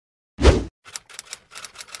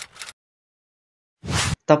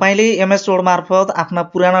तपाईले MS word मार्फत आफ्ना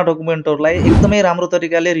पुराना डकुमेन्टहरुलाई एकदमै राम्रो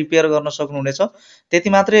तरिकाले रिपेयर गर्न सक्नुहुनेछ। त्यति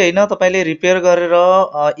मात्रै हैन, तपाईले रिपेयर गरेर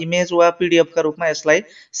इमेज वा पीडीएफ का रूपमा यसलाई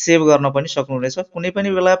सेभ गर्न पनि सक्नुहुनेछ। कुनै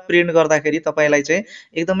पनि बेला प्रिन्ट गर्दाखेरि तपाईलाई चाहिँ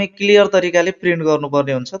एकदमै क्लियर तरिकाले प्रिन्ट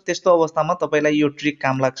गर्नुपर्ने हुन्छ। त्यस्तो अवस्थामा तपाईलाई यो ट्रिक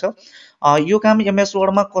काम लाग्छ। यो काम एमएस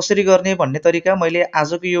वर्डमा कसरी गर्ने भन्ने तरिका मैले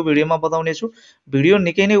आजको यो भिडियोमा बताउने छु। भिडियो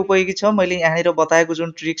निकै नै उपयोगी छ। मैले यहाँनिर बताएको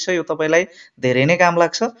जुन ट्रिक छ यो तपाईलाई धेरै नै काम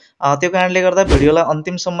लाग्छ। त्यो कारणले गर्दा भिडियोलाई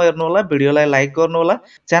अन्तिमसम्म हेर्नुहोला, भिडियोलाई लाइक गर्नुहोला,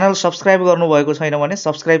 च्यानल सब्स्क्राइब गर्नुभएको छैन भने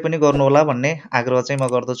सब्स्क्राइब पनि गर्नुहोला भन्ने आग्रह चाहिँ म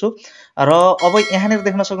गर्दछु। र अब यहाँनिर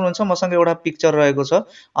देख्न सक्नुहुन्छ मसँग एउटा पिक्चर रहेको छ।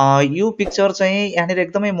 यो पिक्चर चाहिँ यहाँनिर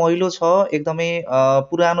एकदमै मैलो छ, एकदमै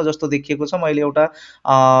पुरानो जस्तो देखिएको छ। मैले एउटा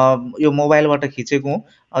यो मोबाइलबाट खिचेको हुँ।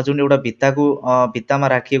 जुन एउटा भित्तामा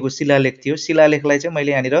राखिएको शिलालेख थियो, शिलालेखलाई चाहिँ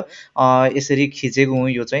मैले यहाँनिर यसरी खिचेको हुँ।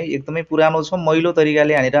 यो चाहिँ एकदमै पुरानो छ, मैलो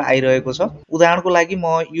तरिकाले यहाँनिर आइरहेको छ। उदाहरणको लागि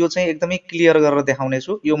म यो चाहिँ एकदमै क्लियर गरेर देखाउने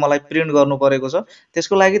छु। यो मलाई प्रिन्ट गर्नु परेको छ।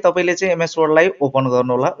 त्यसको लागि तपाईले चाहिँ एमएस वर्डलाई ओपन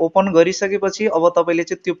गर्नुहोला। ओपन गरिसकेपछि अब तपाईले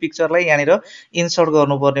चाहिँ त्यो पिक्चरलाई यहाँनिर इन्सर्ट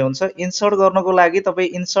गर्नुपर्ने हुन्छ। इन्सर्ट गर्नको लागि तपाई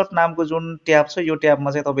इन्सर्ट नामको जुन ट्याब छ यो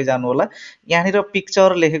ट्याबमा चाहिँ तपाई जानुहोला। यहाँनिर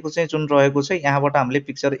पिक्चर लेखेको चाहिँ जुन रहेको छ यहाँबाट हामीले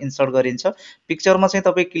पिक्चर इन्सर्ट गरिन्छ। पिक्चरमा चाहिँ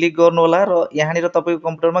तपाई क्लिक गर्नुहोला र यहाँनिर तपाईको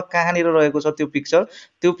कम्प्युटरमा कहाँनिर रहेको छ त्यो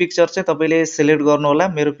पिक्चर चाहिँ तपाईले सिलेक्ट गर्नुहोला।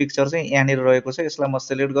 मेरो पिक्चर चाहिँ यहाँनिर रहेको छ। यसलाई म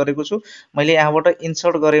सिलेक्ट गरेको छु। मैले यहाँबाट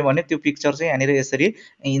इन्सर्ट गरेँ भने त्यो पिक्चर चाहिँ यहाँनिर यसरी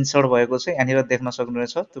इन्सर्ट भएको छ। यहाँनिर देख्न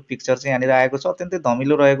सक्नुहुनेछ त्यो पिक्चर चाहिँ यहाँनिर आएको छ। अत्यन्तै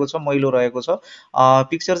धमिलो रहेको छ, मैलो रहेको छ।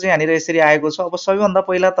 पिक्चर चाहिँ यहाँनिर यसरी आएको छ। अब सबैभन्दा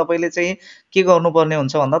पहिला तपाईले चाहिँ के गर्नुपर्ने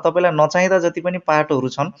हुन्छ भन्दा तपाईलाई नचाहिँदा जति पनि पार्टहरु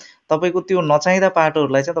छन्, तपाईको त्यो नचाहिँदा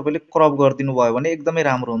पार्टहरुलाई चाहिँ तपाईले क्रप गरिदिनु भयो भने एकदमै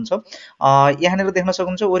राम्रो हुन्छ। यहाँनिर देख्न सक्नुहुन्छ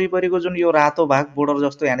वरिपरिको जुन यो रातो भाग बोर्डर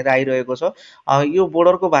जस्तो यहाँनिर आइरहेको छ। यो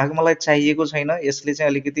बोर्डरको भाग मलाई चाहिएको छैन। यसले चाहिँ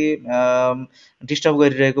अलिकति डिस्टर्ब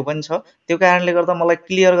गरिरहेको पनि छ। त्यो कारणले गर्दा मलाई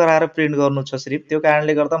क्लियर गराएर प्रिन्ट गर्नु छ सिर्फ। त्यो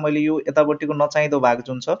कारणले गर्दा मैले यो यतापट्टिको नचाहिँदो भाग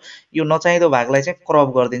जुन छ यो नचाहिँदो भागलाई चाहिँ क्रप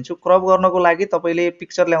गरिदिन्छु। क्रप गर्नको लागि तपाईले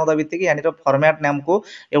पिक्चर ल्याउँदा बित्तिकै यहाँनिर फर्म्याट नामको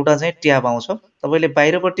एउटा चाहिँ ट्याब आउँछ। तपाईले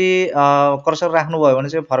बाहिरपट्टि कर्सर राख्नुभयो भने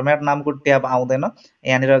चाहिँ फर्म्याट नामको ट्याब आउँदैन,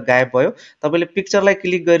 यहाँनिर गायब भयो। तपाईले पिक्चरलाई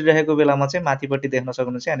क्लिक गरिरहेको बेलामा चाहिँ माथिपट्टि देख्न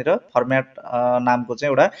सक्नुहुन्छ यहाँनिर फर्म्याट नामको चाहिँ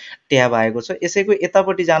एउटा ट्याब आएको छ। यसैको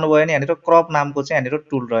यतापट्टि जानुभयो भने यहाँनिर क्रप नामको चाहिँ यहाँनिर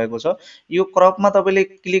टुल रहेको छ। यो क्रपमा तपाईले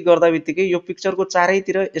क्लिक गर्दा बित्तिकै यो पिक्चरको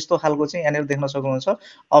चारैतिर यस्तो खालको चाहिँ यहाँनिर देख्न सक्नुहुन्छ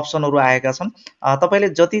अप्सनहरु आएका छन्। तपाईले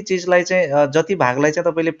जति चीजलाई चाहिँ जति भागलाई चाहिँ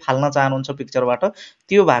तपाईले फाल्न चाहनुहुन्छ पिक्चरबाट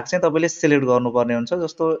त्यो भाग चाहिँ तपाईले सिलेक्ट गर्नुपर्ने हुन्छ।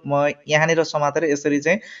 जस्तो म यहाँनिर समातेर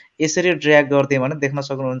यसरी ड्र्याग गर्दिए भने देख्न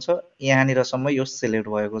सक्नुहुन्छ यहाँनिरसम्म यो सिलेक्ट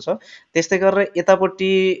भएको छ। त्यस्तै गरेर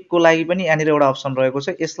यतापट्टिको लागि पनि यहाँनिर एउटा अप्सन रहेको छ।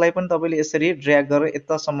 यसलाई पनि तपाईले यसरी ड्र्याग गरेर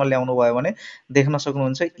यतासम्म ल्याउनु भयो भने देख्न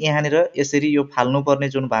सक्नुहुन्छ यहाँनिर यसरी यो फाल्नुपर्ने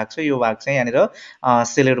जुन भाग छ यो भाग चाहिँ यहाँनिर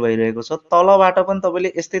सिलेक्ट भइरहेको छ। तलबाट पनि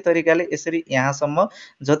तपाईले यस्तै तरिकाले यसरी यहाँसम्म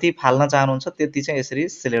जति फाल्न चाहनुहुन्छ त्यति चाहिँ यसरी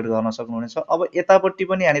सिलेक्ट गर्न सक्नुहुनेछ। अब यतापट्टि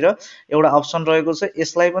पनि यहाँनिर एउटा अप्सन रहेको छ।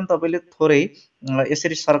 यसलाई पनि तपाईले थोरै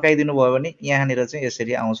यसरी सर्काइदिनु भयो भने यहाँनिर चाहिँ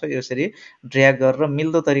यसरी आउँछ। यसरी ड्र्याग गरेर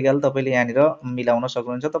मिल्दो तरिकाले तपाईले यहाँनिर मिलाउन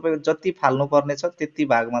सक्नुहुन्छ। तपाईको जति फाल्नु पर्ने छ त्यति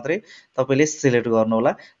भाग मात्रै तपाईले सिलेक्ट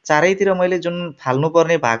गर्नुहोला। चारैतिर मैले जुन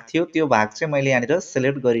फाल्नुपर्ने भाग थियो त्यो भाग चाहिँ मैले यहाँनिर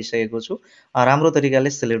सिलेक्ट गरिसकेको छु। राम्रो तरिकाले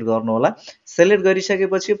सिलेक्ट गर्नुहोला। सिलेक्ट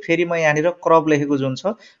गरिसकेपछि फेरि म यहाँनिर क्रप लेखेको जुन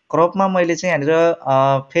छ क्रपमा मैले चाहिँ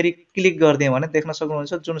यहाँनिर फेरि क्लिक गरिदिएँ भने देख्न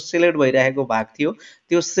सक्नुहुन्छ जुन सिलेक्ट भइरहेको भाग थियो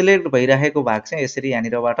त्यो सिलेक्ट भइरहेको भाग चाहिँ यसरी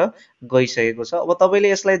यहाँनिरबाट गइसकेको छ। अब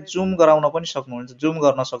तपाईले यसलाई जुम गराउन पनि सक्नुहुन्छ, जुम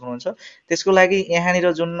गर्न सक्नुहुन्छ। त्यसको लागि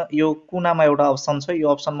यहाँनिर जुन यो कुनामा एउटा अप्सन छ यो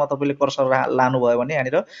अप्सनमा तपाईले कर्सर लानुभयो भने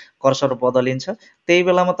यहाँनिर कर्सर बदलिन्छ। त्यही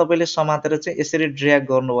बेलामा तपाईले समातेर चाहिँ यसरी ड्र्याग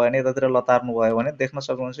गर्नुभयो भने यतातिर लतार्नु भयो भने देख्न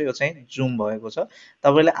सक्नुहुन्छ यो चाहिँ जुम भएको छ।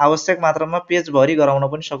 तपाईले आवश्यक मात्रामा पेज भरि गराउन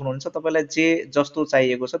पनि सक्नुहुन्छ। तपाईलाई जे जस्तो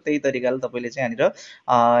चाहिएको छ त्यही तरिकाले तपाईले चाहिँ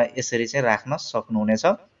यहाँनिर यसरी चाहिँ राख्न सक्नुहुनेछ।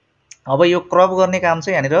 अब यो क्रप गर्ने काम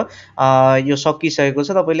चाहिँ यहाँनिर यो सकिसकेको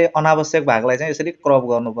छ। तपाईले अनावश्यक भागलाई चाहिँ यसरी क्रप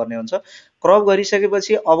गर्नुपर्ने हुन्छ। क्रप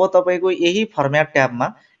गरिसकेपछि अब तपाईको यही फर्म्याट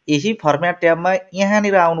ट्याबमा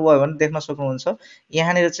यहाँनिर आउनुभयो भने देख्न सक्नुहुन्छ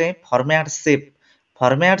यहाँनिर चाहिँ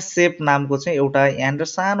फर्म्याट सेप नामको चाहिँ एउटा यहाँनिर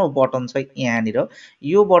सानो बटन छ। यहाँनिर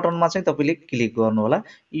यो बटनमा चाहिँ तपाईले क्लिक गर्नुहोला।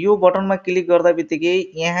 यो बटनमा क्लिक गर्दा बित्तिकै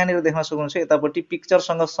यहाँनिर देख्न सक्नुहुन्छ यतापट्टि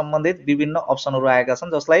पिक्चरसँग सम्बन्धित विभिन्न अप्सनहरु आएका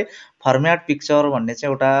छन् जसलाई फर्म्याट पिक्चर भन्ने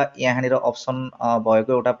चाहिँ एउटा यहाँनिर अप्सन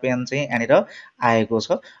भएको एउटा पेन चाहिँ यहाँनिर आएको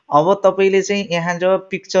छ। अब तपाईले चाहिँ यहाँनिर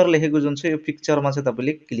पिक्चर लेखेको जुन छ यो पिक्चरमा चाहिँ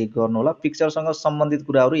तपाईले क्लिक गर्नुहोला। पिक्चरसँग सम्बन्धित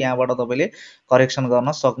कुराहरु यहाँबाट तपाईले करेक्सन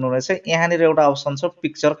गर्न सक्नुहुनेछ। यहाँनिर एउटा अप्सन छ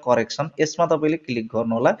पिक्चर करेक्सन, यसमा तपाईले क्लिक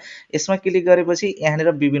गर्नु होला। यसमा क्लिक गरेपछि यहाँनिर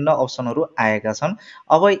विभिन्न अप्सनहरू आएका छन्।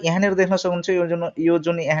 अब यहाँनिर देख्न सक्नुहुन्छ यो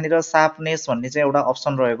जुन यहाँनिर शार्पनेस भन्ने चाहिँ एउटा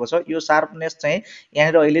अप्सन रहेको छ, यो शार्पनेस चाहिँ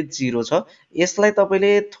यहाँनिर अहिले 0 छ। यसलाई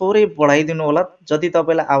तपाईँले थोरै बढाइदिनु होला, जति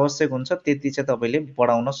तपाईँलाई आवश्यक हुन्छ त्यति चाहिँ तपाईँले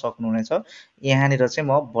बढाउन सक्नुहुनेछ। यहाँनिर चाहिँ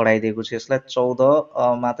म बढाइदिएको छु यसलाई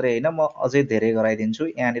 14 मात्रै होइन, म अझै धेरै गराइदिन्छु।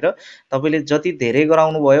 यहाँनिर तपाईँले जति धेरै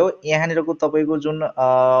गराउनु भयो यहाँनिरको तपाईँको जुन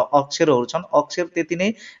अक्षरहरू छन् अक्षर त्यति नै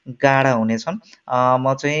गाढा हुनेछन्।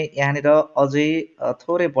 म चाहिँ यहाँनिर अझै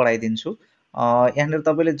थोरै बढाइदिन्छु। यहाँनिर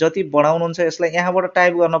तपाईँले जति बढाउनुहुन्छ यसलाई यहाँबाट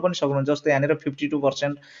टाइप गर्न पनि सक्नुहुन्छ। जस्तो यहाँनिर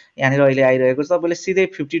 52% यहाँनिर अहिले आइरहेको छ, तपाईँले सिधै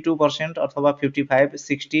 52% अथवा 55,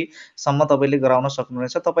 60 सम्म तपाईँले गराउन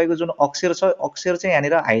सक्नुहुनेछ। तपाईँको जुन अक्षर छ अक्षर चाहिँ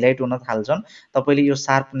यहाँनिर हाइलाइट हुन थाल्छन् तपाईँले यो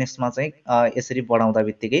शार्पनेसमा चाहिँ यसरी बढाउँदा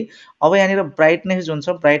बित्तिकै। अब यहाँनिर ब्राइटनेस जुन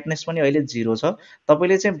छ ब्राइटनेस पनि अहिले 0 छ।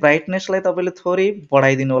 तपाईँले चाहिँ ब्राइटनेसलाई तपाईँले थोरै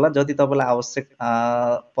बढाइदिनु होला, जति तपाईँलाई आवश्यक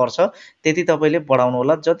पर्छ त्यति तपाईँले बढाउनु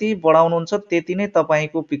होला। जति बढाउनुहुन्छ त्यति नै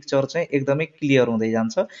तपाईँको पिक्चर चाहिँ एकदमै क्लियर हुँदै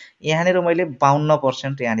जान्छ। यहाँनिर मैले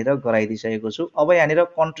 52% यहाँनिर गराइदिइसकेको छु। अब यहाँनिर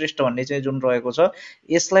कन्ट्रास्ट भन्ने चाहिँ जुन रहेको छ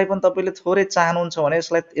यसलाई पनि तपाईँले थोरै चाहनुहुन्छ भने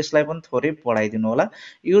यसलाई पनि थोरै बढाइदिनु होला।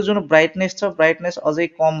 यो जुन ब्राइटनेस छ ब्राइटनेस अझै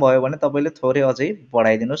कम भयो भने तपाईँले थोरै अझै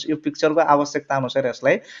बढाइदिनुहोस्। यो पिक्चरको आवश्यकता अनुसार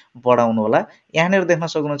यसलाई बढाउनु होला। यहाँनिर देख्न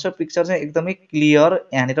सक्नुहुन्छ पिक्चर चाहिँ एकदमै क्लियर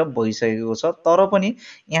यहाँनिर भइसकेको छ, तर पनि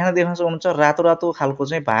यहाँ देख्न सक्नुहुन्छ रातो रातो खालको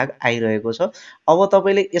चाहिँ भाग आइरहेको छ। अब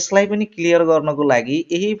तपाईँले यसलाई पनि क्लियर गर्नको लागि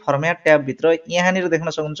यही फर्म्याट ट्याबभित्र यहाँनिर देख्न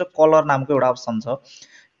सक्नुहुन्छ कलर नामको एउटा अप्सन छ।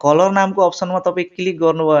 कलर नामको अप्सनमा तपाईँ क्लिक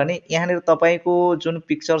गर्नुभयो भने यहाँनिर तपाईँको जुन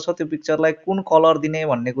पिक्चर छ त्यो पिक्चरलाई कुन कलर दिने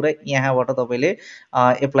भन्ने कुरा यहाँबाट तपाईँले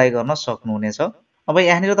एप्लाई गर्न सक्नुहुनेछ। अब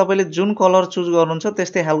यहाँनिर तपाईँले जुन कलर चुज गर्नुहुन्छ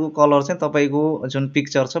त्यस्तै खालको कलर चाहिँ तपाईँको जुन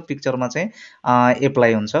पिक्चर छ पिक्चरमा चाहिँ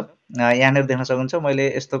एप्लाई हुन्छ। यहाँनिर देख्न सक्नुहुन्छ मैले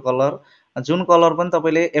यस्तो कलर जुन कलर पनि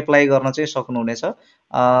तपाईँले एप्लाई गर्न चाहिँ सक्नुहुनेछ।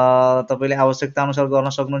 तपाईँले आवश्यकता अनुसार गर्न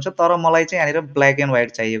सक्नुहुन्छ, तर मलाई चाहिँ यहाँनिर ब्ल्याक एन्ड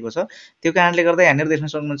व्हाइट चाहिएको छ। त्यो कारणले गर्दा यहाँनिर देख्न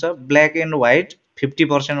सक्नुहुन्छ ब्ल्याक एन्ड व्हाइट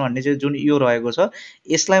 50% भन्ने चाहिँ जुन यो रहेको छ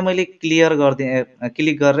यसलाई मैले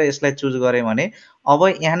क्लिक गरेर यसलाई चुज गरेँ भने अब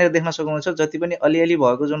यहाँनिर देख्न सक्नुहुन्छ जति पनि अलिअलि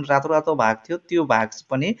भएको जुन रातो रातो भाग थियो त्यो भाग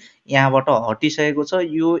पनि यहाँबाट हटिसकेको छ।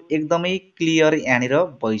 यो एकदमै क्लियर यहाँनिर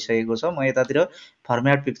भइसकेको छ। म यतातिर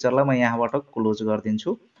फर्म्याट पिक्चरलाई म यहाँबाट क्लोज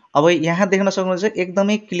गरिदिन्छु। अब यहाँ देख्न सक्नुहुन्छ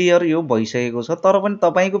एकदमै क्लियर यो भइसकेको छ, तर पनि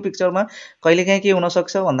तपाईँको पिक्चरमा कहिलेकाहीँ के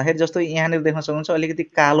हुनसक्छ भन्दाखेरि जस्तो यहाँनिर देख्न सक्नुहुन्छ अलिकति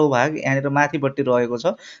कालो भाग यहाँनिर माथिपट्टि रहेको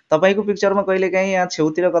छ। तपाईँको पिक्चरमा कहिलेकाहीँ यहाँ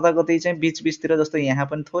छेउतिर कता कतै चाहिँ बिचतिर जस्तो यहाँ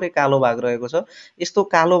पनि थोरै कालो भाग रहेको छ। यस्तो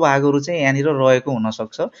कालो भागहरू चाहिँ यहाँनिर रहेको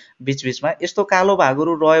हुनसक्छ बिचमा। यस्तो कालो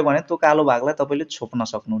भागहरू रह्यो भने त्यो कालो भागलाई तपाईँले छोप्न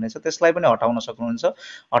सक्नुहुनेछ, त्यसलाई पनि हटाउन सक्नुहुन्छ।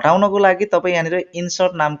 हटाउनको लागि तपाईँ यहाँनिर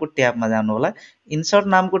इन्सर्ट नामको ट्याबमा जानु होला। इन्सर्ट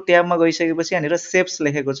नामको ट्याबमा गइसकेपछि यहाँनिर सेप्स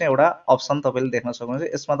लेखेको चाहिँ एउटा अप्सन तपाईँले देख्न सक्नुहुन्छ।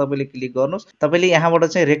 यसमा तपाईँले क्लिक गर्नुहोस्। तपाईँले यहाँबाट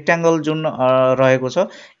चाहिँ रेक्ट्याङ्गल जुन रहेको छ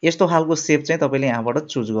यस्तो खालको सेप चाहिँ तपाईँले यहाँबाट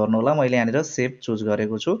चुज गर्नु होला। मैले यहाँनिर सेप चुज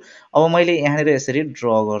गरेको छु। अब मैले यहाँनिर यसरी ड्र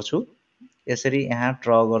गर्छु, यसरी यहाँ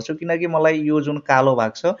ड्र गर्छु, किनकि मलाई यो जुन कालो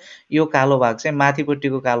भाग छ यो कालो भाग चाहिँ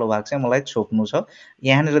माथिपट्टिको कालो भाग चाहिँ मलाई छोप्नु छ।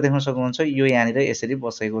 यहाँनिर देख्न सक्नुहुन्छ यो यहाँनिर यसरी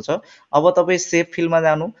बसेको छ। अब तपाईँ सेप फिलमा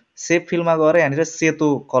जानु, सेप फिलमा गएर यहाँनिर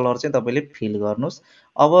सेतो कलर चाहिँ तपाईँले फिल गर्नुहोस्।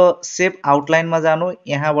 अब सेप आउटलाइनमा जानु,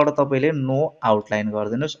 यहाँबाट तपाईँले नो आउटलाइन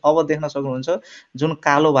गरिदिनुहोस्। अब देख्न सक्नुहुन्छ जुन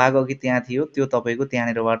कालो भाग अघि त्यहाँ थियो त्यो तपाईँको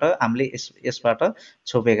त्यहाँनिरबाट हामीले यसबाट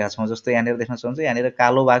छोपेका छौँ। जस्तो यहाँनिर देख्न सक्नुहुन्छ यहाँनिर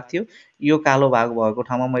कालो भाग थियो, यो कालो भाग भएको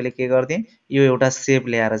ठाउँमा मैले के गरिदिएँ यो एउटा सेप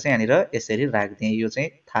ल्याएर चाहिँ यहाँनिर यसरी राखिदिएँ। यो चाहिँ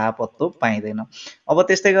थाहा पत्तो पाइँदैन। अब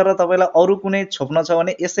त्यस्तै गरेर तपाईँलाई अरू कुनै छोप्न छ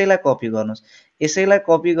भने यसैलाई कपी गर्नुहोस्। यसैलाई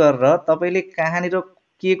कपी गरेर तपाईँले कहाँनिर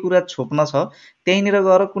के कुरा छोप्न छ त्यहीँनिर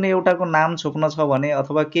गएर कुनै एउटाको नाम छोप्न छ भने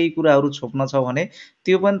अथवा केही कुराहरू छोप्न छ भने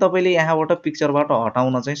त्यो पनि तपाईँले यहाँबाट पिक्चरबाट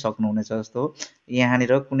हटाउन चाहिँ सक्नुहुनेछ। जस्तो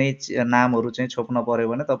यहाँनिर कुनै नामहरू चाहिँ छोप्न पर्यो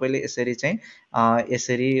भने तपाईँले यसरी चाहिँ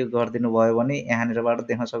यसरी गरिदिनु भयो भने यहाँनिरबाट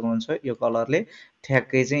देख्न सक्नुहुन्छ यो कलरले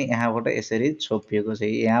ठ्याक्कै चाहिँ यहाँबाट यसरी छोपिएको छ।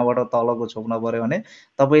 यहाँबाट तलको छोप्न पर्यो भने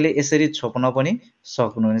तपाईँले यसरी छोप्न पनि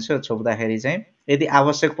सक्नुहुनेछ। छोप्दाखेरि चाहिँ यदि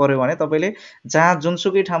आवश्यक पर्यो भने तपाईँले जहाँ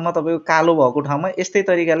जुनसुकै ठाउँमा तपाईँको कालो भएको ठाउँमा यस्तै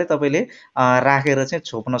तरिकाले तपाईँले राखेर चाहिँ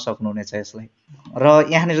छोप्न सक्नुहुनेछ यसलाई। र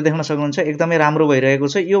यहाँनिर देख्न सक्नुहुन्छ एकदमै राम्रो भइरहेको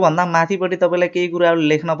छ। योभन्दा माथिपट्टि तपाईँलाई केही कुराहरू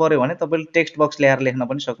लेख्न पर्यो भने तपाईँले टेक्स्ट बक्स ल्याएर लेख्न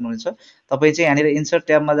पनि सक्नुहुनेछ। तपाईँ चाहिँ यहाँनिर इन्सर्ट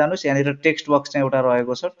ट्याबमा जानुहोस्, यहाँनिर टेक्स्ट बक्स चाहिँ एउटा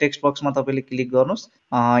रहेको छ, टेक्स्ट बक्समा तपाईँले क्लिक गर्नुहोस्।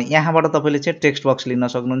 यहाँबाट तपाईँले चाहिँ टेक्स्ट बक्स लिन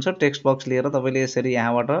सक्नुहुन्छ। टेक्स्ट बक्स लिएर तपाईँले यसरी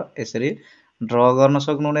यहाँबाट यसरी ड्र गर्न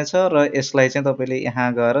सक्नुहुनेछ र यसलाई चाहिँ तपाईँले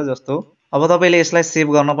यहाँ गएर जस्तो अब तपाईँले यसलाई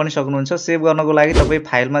सेभ गर्न पनि सक्नुहुन्छ। सेभ गर्नको लागि तपाईँ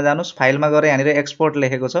फाइलमा जानुहोस्, फाइलमा गएर यहाँनिर एक्सपोर्ट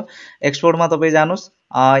लेखेको छ, एक्सपोर्टमा तपाईँ जानुहोस्।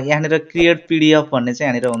 यहाँनिर क्रिएट पिडिएफ भन्ने चाहिँ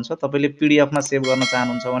यहाँनिर हुन्छ। तपाईँले पिडिएफमा सेभ गर्न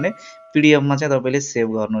चाहनुहुन्छ भने पिडिएफमा चाहिँ तपाईँले सेभ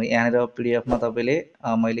गर्नु। यहाँनिर पिडिएफमा तपाईँले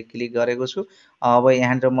मैले क्लिक गरेको छु। अब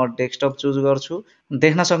यहाँनिर म डेस्कटप चुज गर्छु।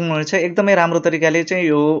 देख्न सक्नुहुनेछ एकदमै राम्रो तरिकाले चाहिँ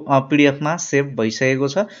यो पिडिएफमा सेभ भइसकेको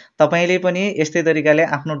छ। तपाईँले पनि यस्तै तरिकाले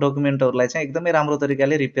आफ्नो डकुमेन्टहरूलाई चाहिँ एकदमै राम्रो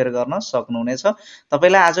तरिकाले रिपेयर गर्न सक्नुहुनेछ।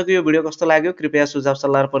 तपाईँलाई आजको यो भिडियो कस्तो लाग्यो कृपया सुझाव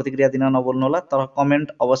सल्लाह र प्रतिक्रिया दिन नभुल्नुहोला, तर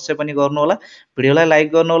कमेन्ट अवश्य पनि गर्नुहोला। भिडियोलाई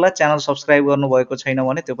लाइक गर्नुहोला, च्यानल सब्सक्राइब गर्नुभएको छैन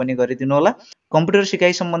भने त्यो पनि गरिदिनुहोला। कम्प्युटर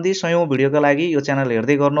सिकाइ सम्बन्धी सयौं भिडियोका लागि यो च्यानल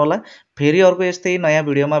हेर्दै गर्नुहोला। फेरि अर्को यस्तै नयाँ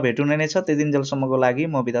भिडियोमा भेटुने नै छ। त्यतिन्जेलसम्मको लागि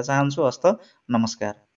म बिदा चाहन्छु। हस्त नमस्कार।